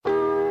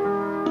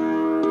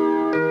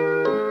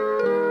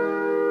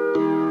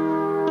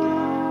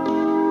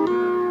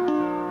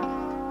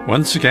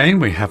Once again,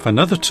 we have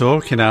another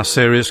talk in our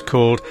series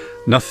called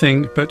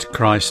Nothing But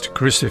Christ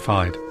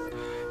Crucified.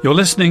 You're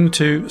listening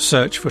to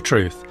Search for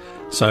Truth,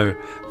 so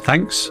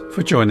thanks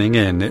for joining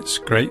in. It's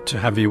great to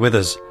have you with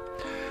us.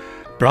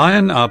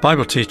 Brian, our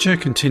Bible teacher,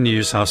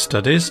 continues our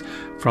studies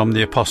from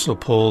the Apostle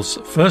Paul's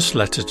first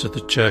letter to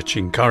the church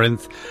in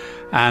Corinth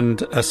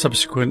and a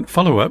subsequent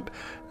follow-up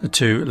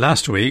to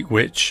last week,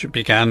 which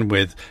began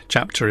with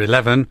chapter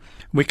 11.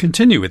 We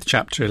continue with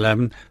chapter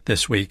 11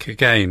 this week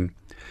again.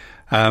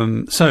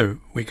 So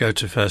we go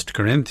to 1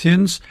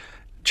 Corinthians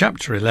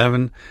chapter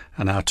 11,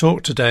 and our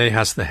talk today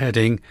has the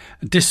heading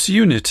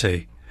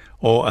Disunity,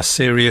 or a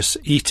serious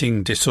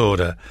eating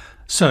disorder.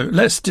 So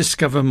let's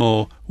discover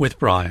more with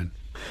Brian.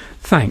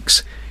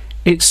 Thanks.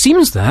 It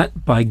seems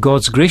that, by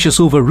God's gracious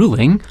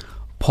overruling,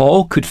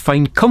 Paul could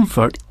find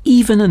comfort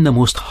even in the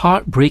most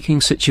heartbreaking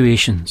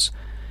situations.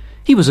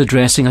 He was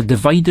addressing a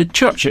divided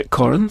church at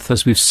Corinth,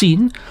 as we've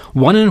seen,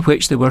 one in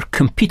which there were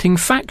competing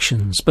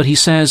factions, but he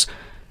says,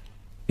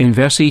 in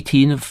verse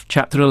 18 of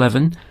chapter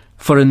 11,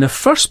 "For in the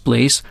first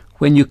place,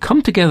 when you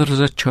come together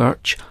as a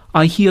church,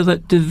 I hear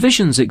that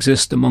divisions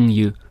exist among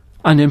you,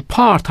 and in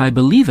part I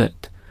believe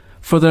it.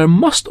 For there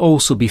must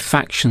also be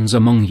factions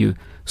among you,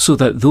 so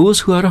that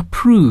those who are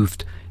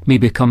approved may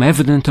become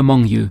evident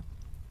among you."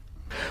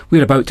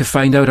 We're about to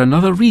find out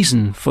another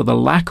reason for the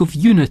lack of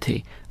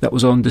unity that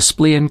was on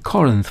display in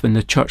Corinth when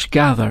the church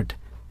gathered.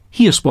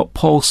 Here's what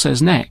Paul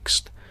says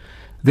next.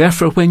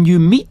 "Therefore, when you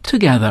meet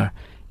together,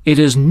 it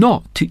is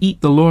not to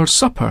eat the Lord's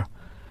Supper.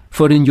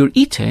 For in your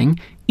eating,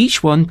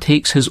 each one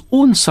takes his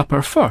own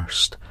supper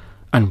first,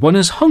 and one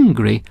is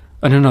hungry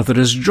and another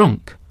is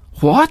drunk.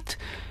 What?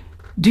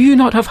 Do you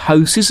not have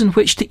houses in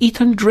which to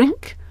eat and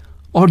drink?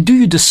 Or do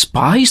you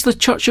despise the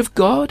church of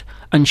God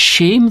and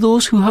shame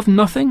those who have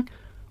nothing?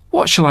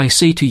 What shall I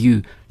say to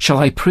you? Shall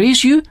I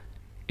praise you?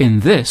 In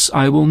this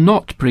I will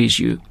not praise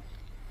you."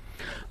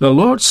 The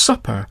Lord's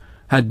Supper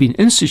had been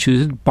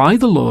instituted by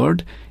the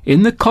Lord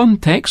in the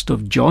context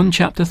of John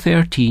chapter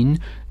 13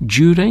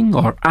 during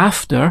or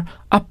after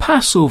a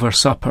Passover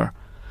supper,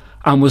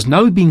 and was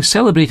now being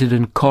celebrated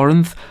in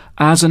Corinth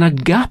as an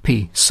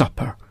agape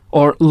supper,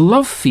 or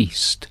love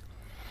feast.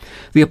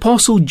 The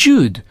Apostle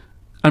Jude,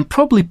 and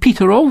probably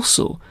Peter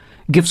also,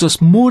 gives us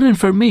more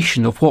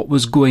information of what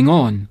was going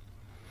on.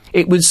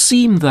 It would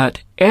seem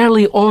that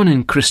early on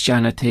in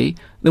Christianity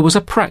there was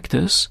a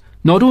practice,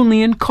 not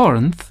only in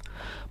Corinth,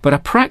 but a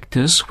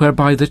practice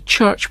whereby the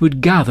church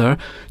would gather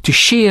to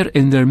share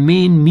in their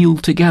main meal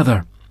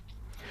together.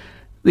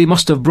 They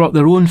must have brought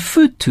their own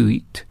food to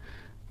eat,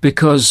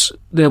 because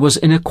there was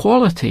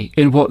inequality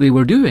in what they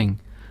were doing.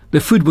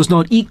 The food was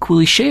not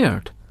equally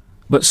shared,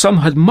 but some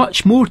had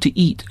much more to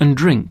eat and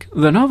drink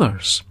than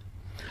others.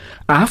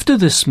 After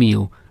this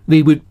meal,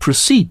 they would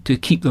proceed to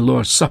keep the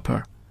Lord's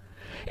Supper.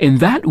 In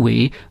that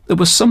way, there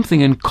was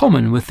something in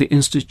common with the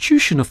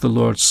institution of the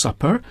Lord's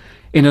Supper,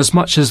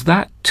 inasmuch as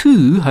that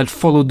too had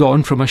followed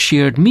on from a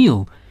shared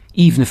meal,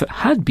 even if it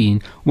had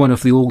been one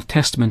of the Old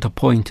Testament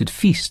appointed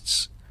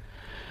feasts.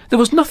 There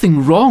was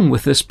nothing wrong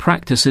with this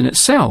practice in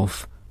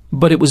itself,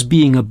 but it was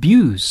being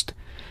abused.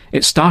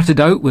 It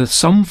started out with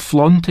some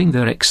flaunting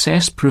their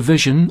excess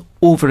provision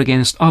over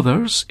against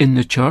others in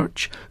the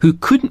church who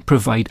couldn't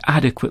provide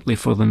adequately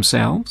for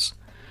themselves.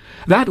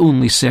 That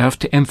only served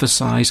to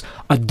emphasize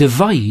a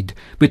divide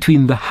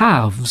between the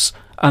haves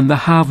and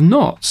the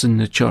have-nots in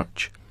the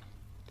church.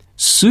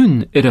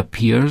 Soon, it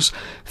appears,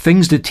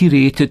 things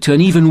deteriorated to an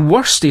even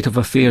worse state of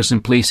affairs in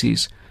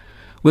places,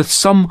 with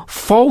some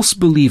false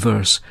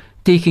believers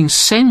taking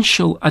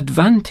sensual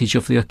advantage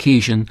of the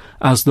occasion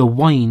as the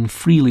wine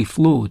freely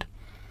flowed.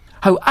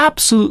 How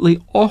absolutely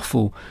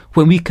awful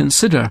when we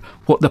consider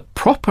what the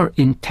proper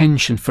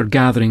intention for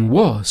gathering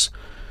was,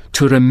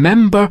 to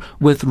remember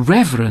with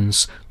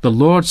reverence the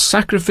Lord's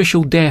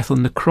sacrificial death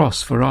on the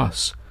cross for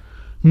us.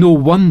 No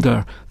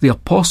wonder the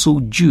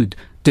Apostle Jude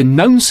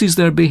denounces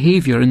their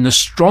behaviour in the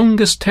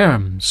strongest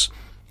terms.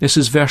 This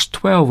is verse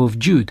 12 of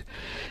Jude.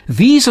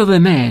 "These are the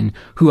men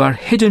who are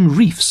hidden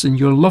reefs in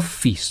your love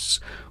feasts,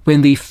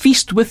 when they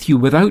feast with you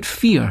without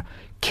fear,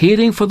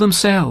 caring for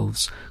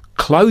themselves,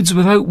 clouds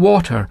without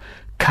water,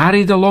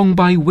 carried along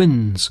by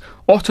winds,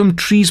 autumn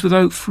trees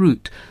without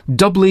fruit,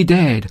 doubly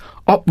dead,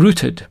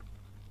 uprooted."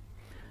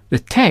 The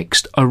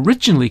text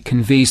originally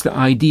conveys the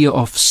idea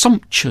of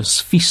sumptuous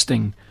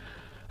feasting,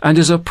 and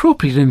is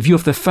appropriate in view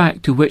of the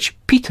fact to which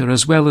Peter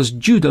as well as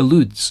Jude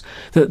alludes,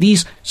 that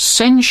these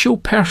sensual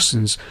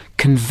persons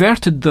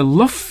converted the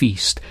love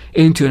feast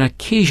into an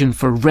occasion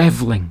for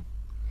revelling.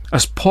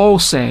 As Paul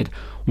said,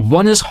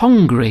 one is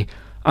hungry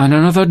and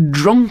another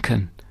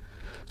drunken.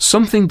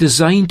 Something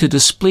designed to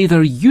display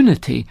their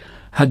unity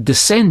had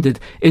descended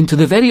into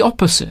the very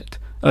opposite,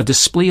 a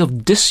display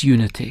of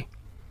disunity.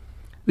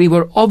 They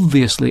were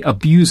obviously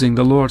abusing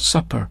the Lord's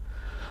Supper,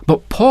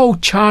 but Paul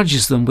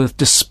charges them with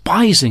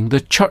despising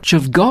the church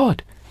of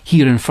God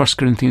here in 1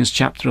 Corinthians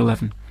chapter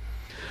 11.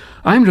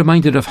 I'm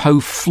reminded of how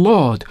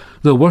flawed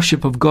the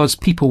worship of God's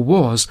people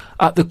was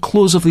at the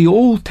close of the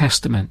Old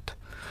Testament.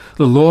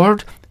 The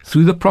Lord,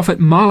 through the prophet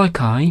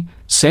Malachi,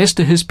 says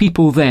to his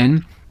people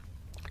then,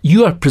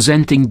 You are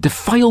presenting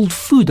defiled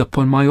food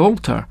upon my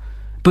altar.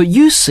 But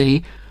you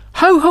say,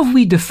 how have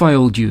we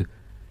defiled you?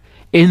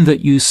 In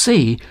that you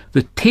say,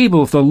 the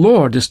table of the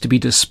Lord is to be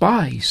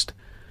despised.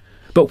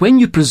 But when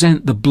you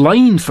present the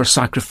blind for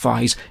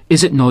sacrifice,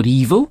 is it not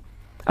evil?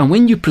 And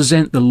when you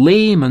present the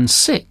lame and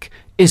sick,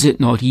 is it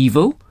not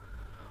evil?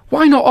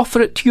 Why not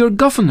offer it to your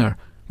governor?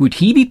 Would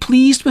he be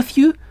pleased with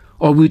you,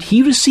 or would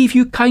he receive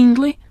you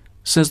kindly?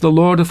 Says the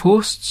Lord of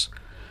hosts.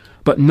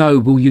 But now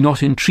will you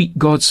not entreat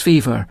God's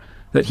favour,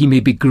 that he may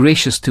be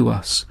gracious to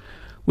us?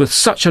 With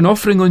such an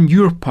offering on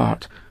your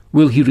part,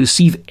 will he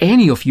receive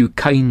any of you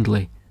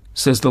kindly?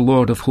 Says the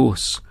Lord of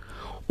hosts.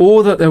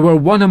 Oh, that there were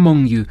one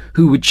among you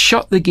who would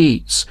shut the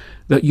gates,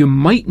 that you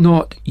might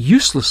not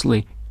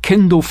uselessly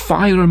kindle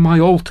fire on my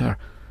altar.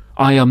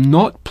 I am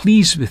not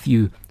pleased with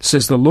you,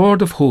 says the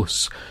Lord of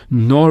hosts,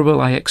 nor will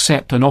I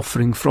accept an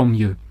offering from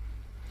you.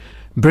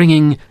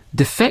 Bringing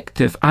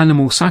defective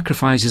animal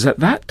sacrifices at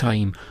that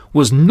time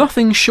was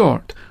nothing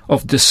short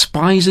of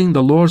despising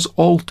the Lord's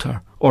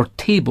altar or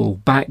table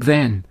back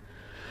then.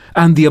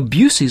 And the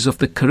abuses of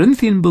the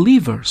Corinthian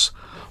believers,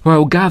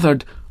 while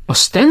gathered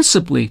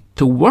ostensibly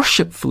to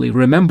worshipfully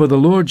remember the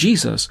Lord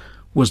Jesus,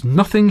 was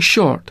nothing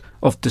short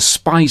of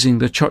despising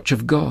the Church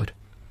of God.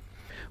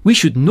 We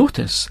should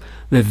notice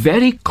the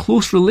very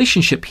close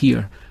relationship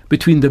here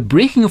between the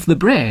breaking of the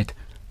bread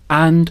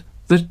and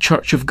the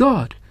Church of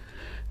God.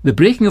 The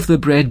breaking of the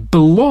bread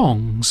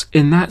belongs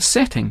in that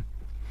setting.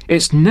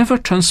 It's never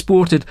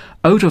transported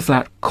out of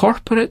that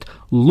corporate,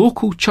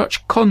 local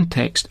church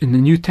context in the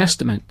New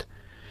Testament.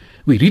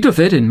 We read of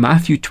it in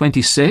Matthew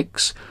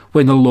 26,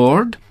 when the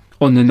Lord,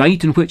 on the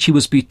night in which he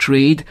was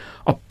betrayed,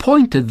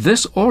 appointed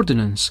this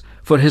ordinance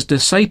for his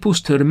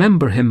disciples to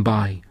remember him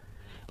by.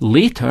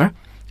 Later,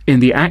 in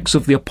the Acts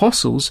of the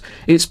Apostles,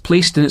 it's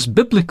placed in its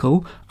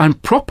biblical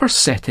and proper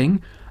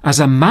setting as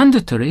a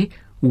mandatory,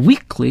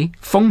 weekly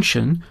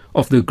function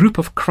of the group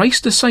of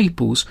Christ's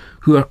disciples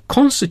who are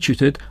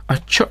constituted a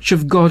Church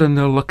of God in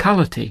their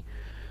locality.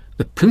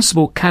 The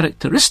principal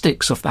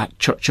characteristics of that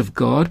Church of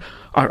God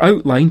are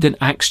outlined in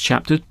Acts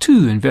chapter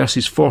 2 in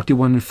verses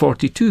 41 and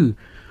 42,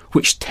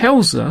 which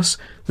tells us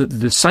that the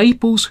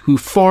disciples who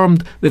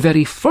formed the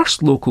very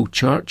first local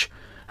church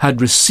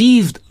had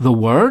received the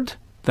word,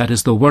 that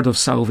is the word of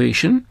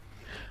salvation,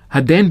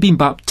 had then been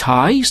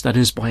baptized, that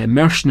is by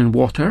immersion in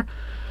water,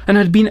 and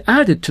had been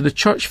added to the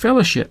church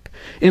fellowship,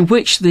 in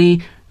which they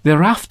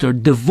thereafter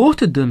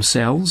devoted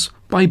themselves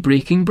by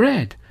breaking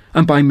bread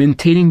and by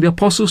maintaining the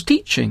apostles'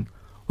 teaching,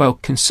 while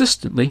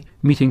consistently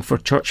meeting for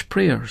church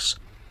prayers.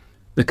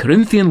 The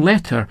Corinthian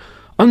letter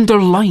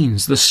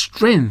underlines the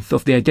strength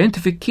of the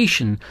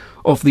identification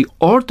of the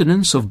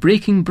ordinance of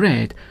breaking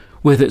bread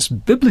with its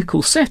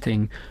biblical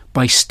setting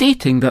by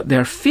stating that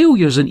their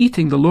failures in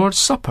eating the Lord's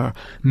Supper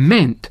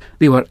meant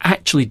they were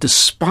actually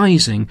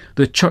despising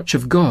the Church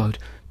of God,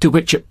 to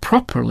which it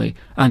properly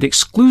and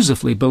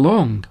exclusively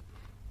belonged.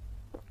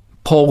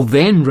 Paul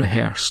then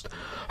rehearsed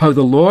how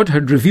the Lord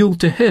had revealed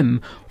to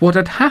him what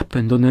had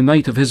happened on the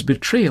night of his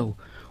betrayal,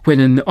 when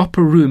in the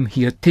upper room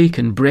he had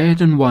taken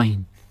bread and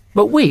wine.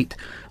 But wait,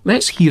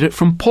 let's hear it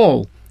from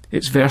Paul.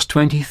 It's verse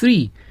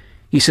 23.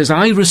 He says,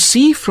 I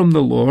received from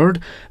the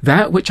Lord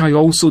that which I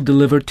also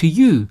delivered to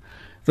you,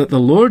 that the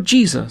Lord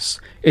Jesus,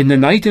 in the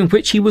night in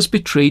which he was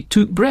betrayed,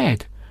 took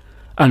bread.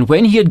 And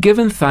when he had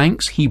given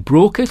thanks, he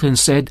broke it and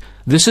said,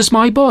 This is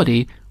my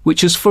body,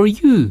 which is for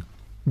you.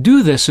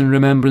 Do this in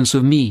remembrance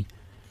of me.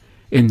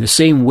 In the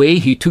same way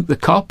he took the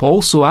cup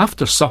also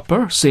after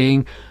supper,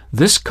 saying,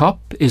 This cup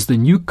is the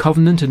new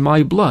covenant in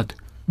my blood.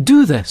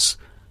 Do this,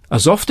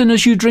 as often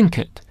as you drink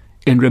it,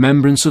 in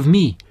remembrance of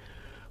me.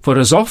 For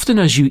as often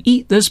as you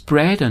eat this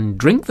bread and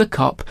drink the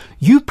cup,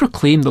 you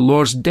proclaim the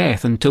Lord's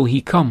death until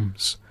he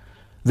comes.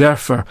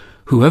 Therefore,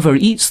 whoever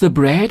eats the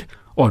bread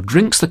or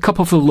drinks the cup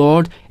of the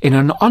Lord in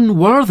an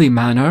unworthy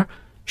manner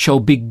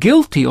shall be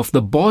guilty of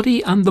the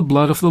body and the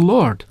blood of the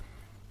Lord.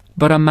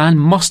 But a man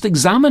must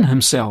examine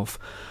himself,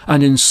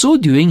 and in so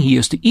doing he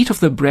is to eat of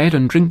the bread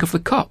and drink of the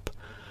cup.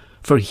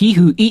 For he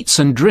who eats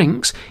and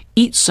drinks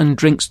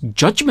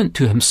judgment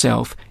to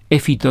himself,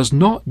 if he does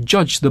not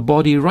judge the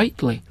body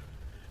rightly.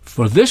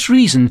 For this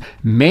reason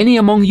many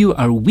among you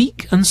are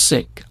weak and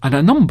sick, and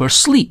a number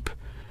sleep.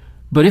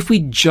 But if we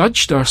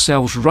judged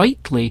ourselves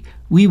rightly,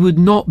 we would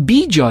not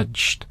be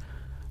judged.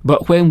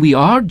 But when we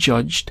are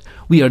judged,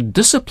 we are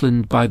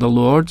disciplined by the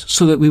Lord,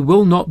 so that we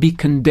will not be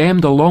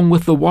condemned along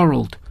with the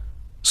world.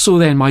 So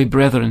then, my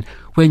brethren,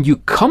 when you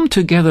come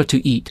together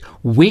to eat,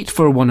 wait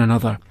for one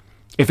another.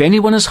 If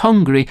anyone is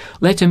hungry,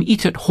 let him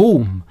eat at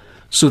home,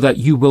 so that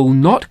you will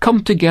not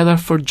come together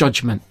for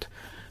judgment.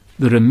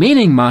 The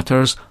remaining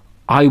matters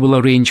I will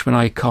arrange when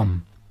I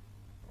come.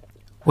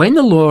 When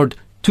the Lord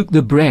took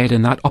the bread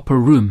in that upper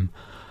room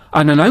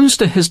and announced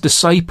to his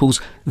disciples,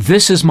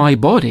 This is my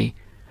body,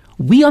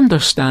 we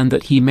understand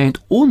that he meant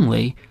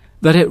only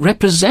that it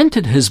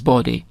represented his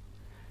body.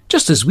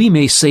 Just as we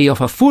may say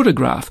of a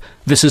photograph,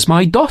 This is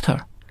my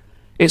daughter.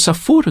 It's a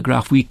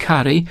photograph we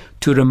carry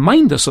to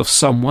remind us of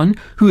someone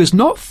who is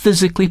not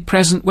physically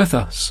present with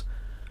us.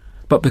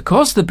 But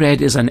because the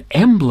bread is an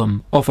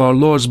emblem of our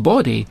Lord's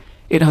body,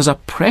 it has a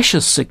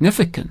precious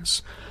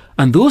significance,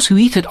 and those who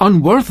eat it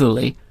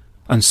unworthily,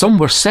 and some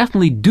were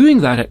certainly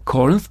doing that at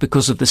Corinth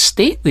because of the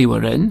state they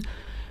were in,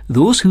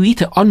 those who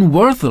eat it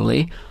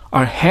unworthily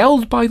are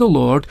held by the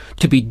Lord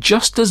to be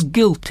just as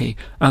guilty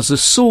as the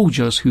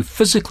soldiers who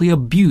physically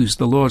abused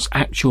the Lord's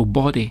actual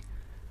body.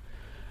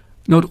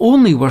 Not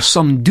only were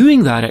some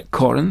doing that at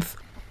Corinth,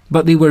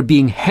 but they were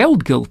being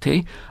held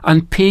guilty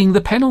and paying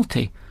the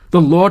penalty. The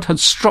Lord had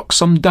struck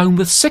some down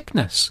with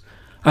sickness,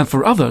 and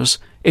for others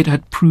it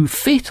had proved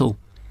fatal.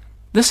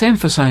 This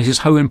emphasises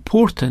how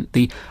important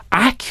the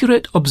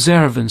accurate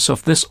observance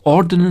of this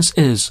ordinance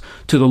is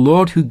to the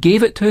Lord, who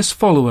gave it to his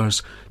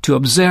followers to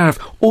observe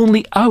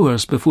only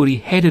hours before he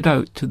headed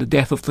out to the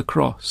death of the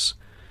cross.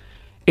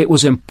 It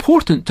was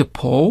important to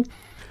Paul,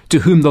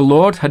 to whom the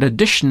Lord had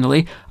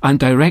additionally and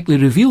directly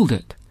revealed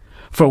it.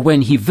 For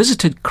when he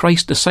visited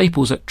Christ's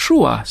disciples at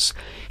Troas,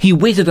 he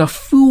waited a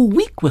full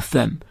week with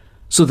them,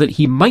 so that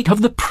he might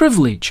have the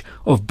privilege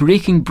of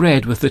breaking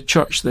bread with the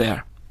church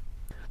there.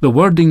 The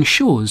wording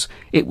shows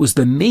it was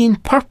the main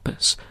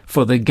purpose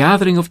for the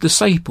gathering of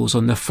disciples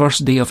on the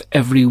first day of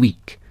every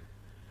week.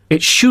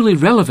 It's surely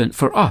relevant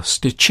for us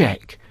to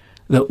check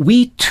that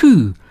we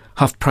too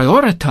have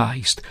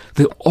prioritised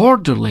the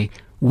orderly,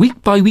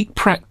 week-by-week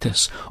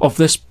practice of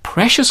this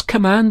precious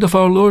command of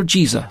our Lord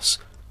Jesus,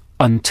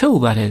 until,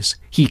 that is,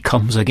 he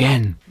comes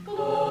again.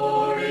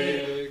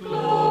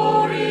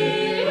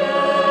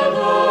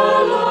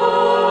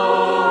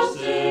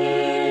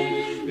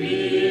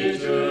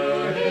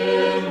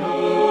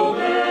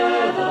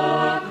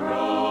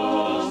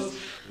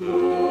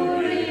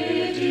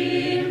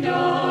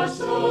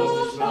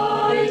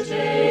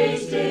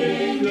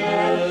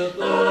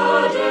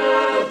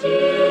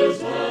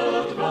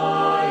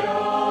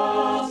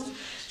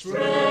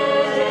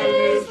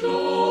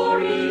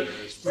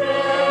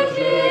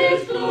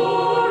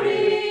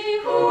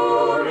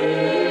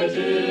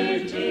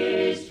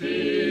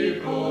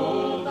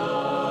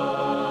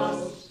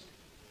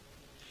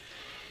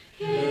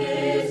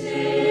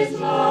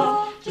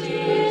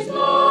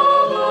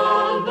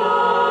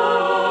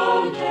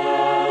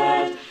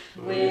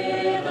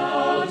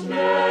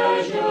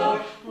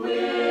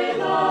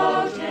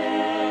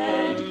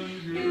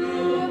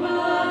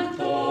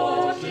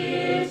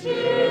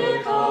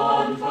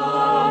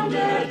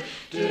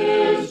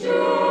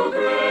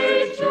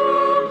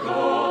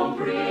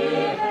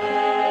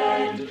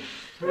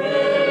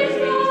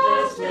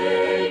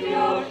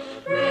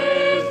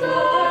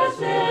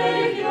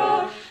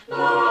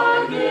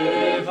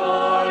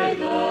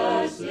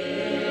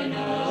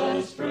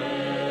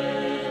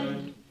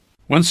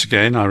 Once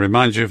again, I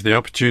remind you of the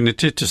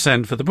opportunity to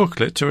send for the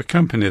booklet to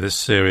accompany this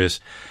series.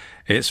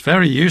 It's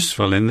very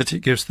useful in that it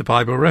gives the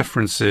Bible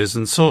references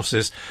and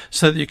sources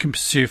so that you can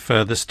pursue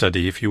further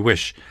study if you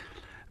wish.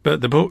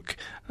 But the book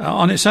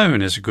on its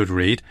own is a good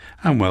read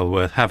and well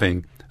worth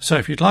having. So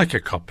if you'd like a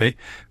copy,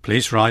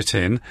 please write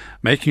in,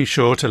 making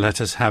sure to let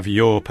us have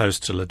your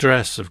postal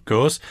address, of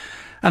course,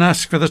 and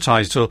ask for the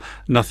title,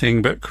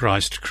 Nothing But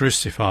Christ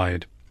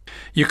Crucified.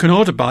 You can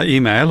order by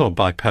email or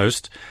by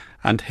post,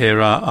 and here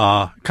are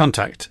our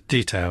contact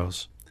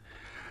details.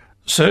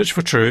 Search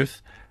for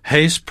Truth,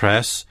 Hayes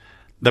Press,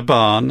 The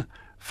Barn,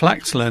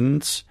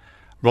 Flaxlands,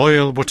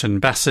 Royal Wootton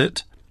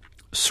Bassett,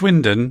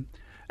 Swindon,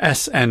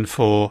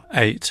 SN4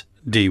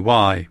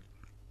 8DY,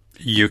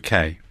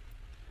 UK.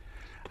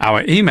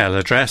 Our email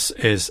address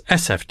is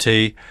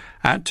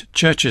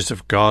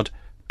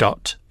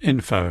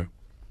sft@churchesofgod.info.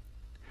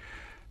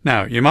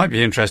 Now, you might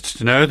be interested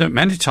to know that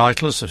many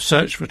titles of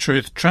Search for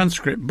Truth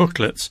transcript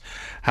booklets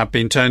have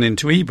been turned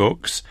into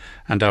e-books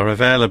and are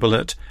available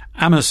at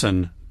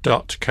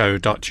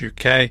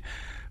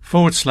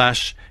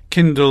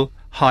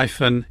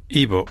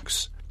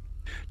amazon.co.uk/Kindle-ebooks.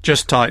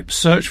 Just type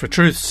Search for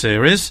Truth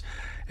series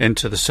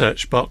into the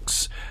search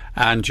box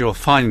and you'll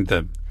find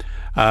them,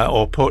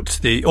 or put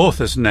the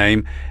author's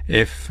name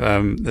if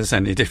there's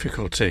any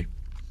difficulty.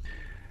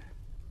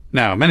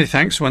 Now, many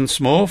thanks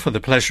once more for the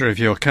pleasure of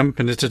your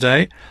company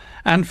today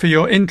and for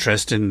your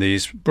interest in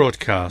these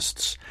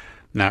broadcasts.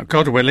 Now,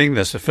 God willing,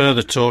 there's a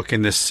further talk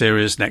in this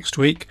series next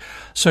week,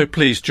 so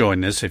please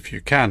join us if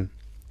you can.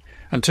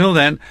 Until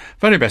then,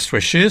 very best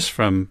wishes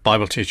from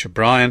Bible teacher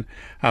Brian,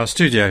 our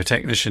studio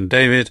technician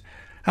David,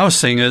 our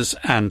singers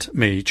and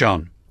me,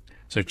 John.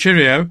 So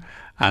cheerio,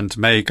 and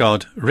may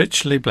God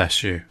richly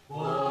bless you.